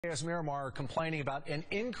CBS Miramar complaining about an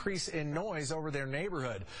increase in noise over their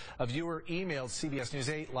neighborhood. A viewer emailed CBS News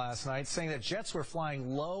 8 last night saying that jets were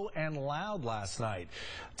flying low and loud last night.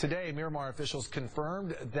 Today, Miramar officials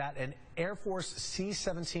confirmed that an Air Force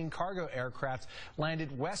C-17 cargo aircraft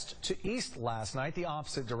landed west to east last night, the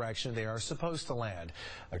opposite direction they are supposed to land.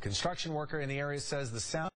 A construction worker in the area says the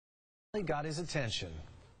sound got his attention.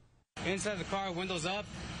 Inside the car, windows up,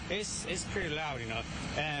 it's pretty loud,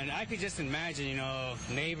 and I could just imagine,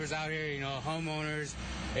 neighbors out here, homeowners,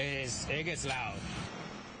 it gets loud.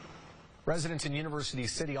 Residents in University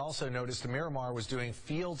City also noticed Miramar was doing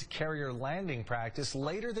field carrier landing practice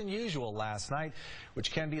later than usual last night,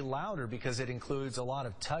 which can be louder because it includes a lot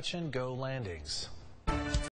of touch and go landings.